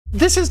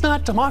This is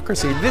not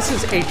democracy. This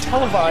is a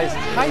televised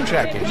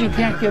hijacking. You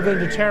can't give in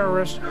to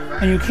terrorists,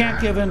 and you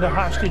can't give in to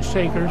hostage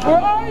takers. Where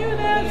are you,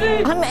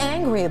 Nancy? I'm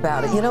angry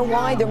about it. You know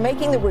why? They're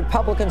making the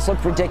Republicans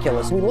look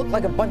ridiculous. We look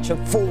like a bunch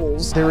of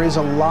fools. There is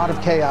a lot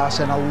of chaos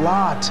and a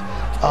lot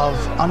of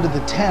under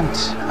the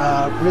tent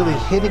really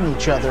hitting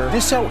each other.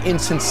 This is how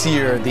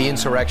insincere the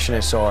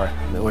insurrectionists are.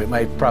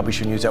 I probably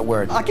shouldn't use that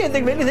word. I can't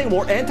think of anything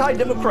more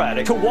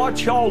anti-democratic to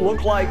watch y'all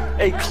look like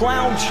a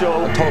clown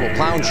show. A total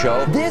clown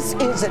show. This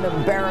is an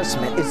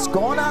embarrassment. It's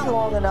gone on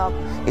long enough.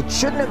 It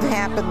shouldn't have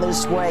happened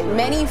this way.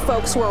 Many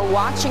folks who are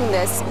watching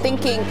this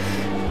thinking,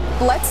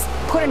 let's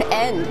put an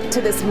end to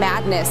this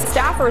madness.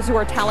 Staffers who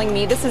are telling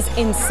me this is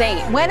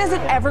insane. When is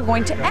it ever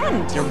going to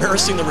end? They're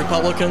embarrassing the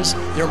Republicans.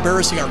 They're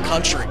embarrassing our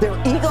country.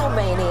 They're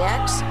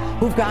egomaniacs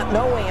who've got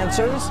no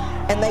answers,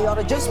 and they ought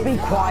to just be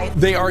quiet.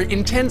 They are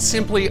intent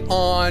simply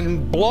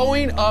on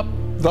blowing up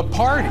the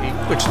party,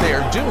 which they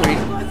are doing,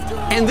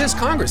 and this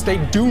Congress. They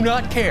do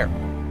not care.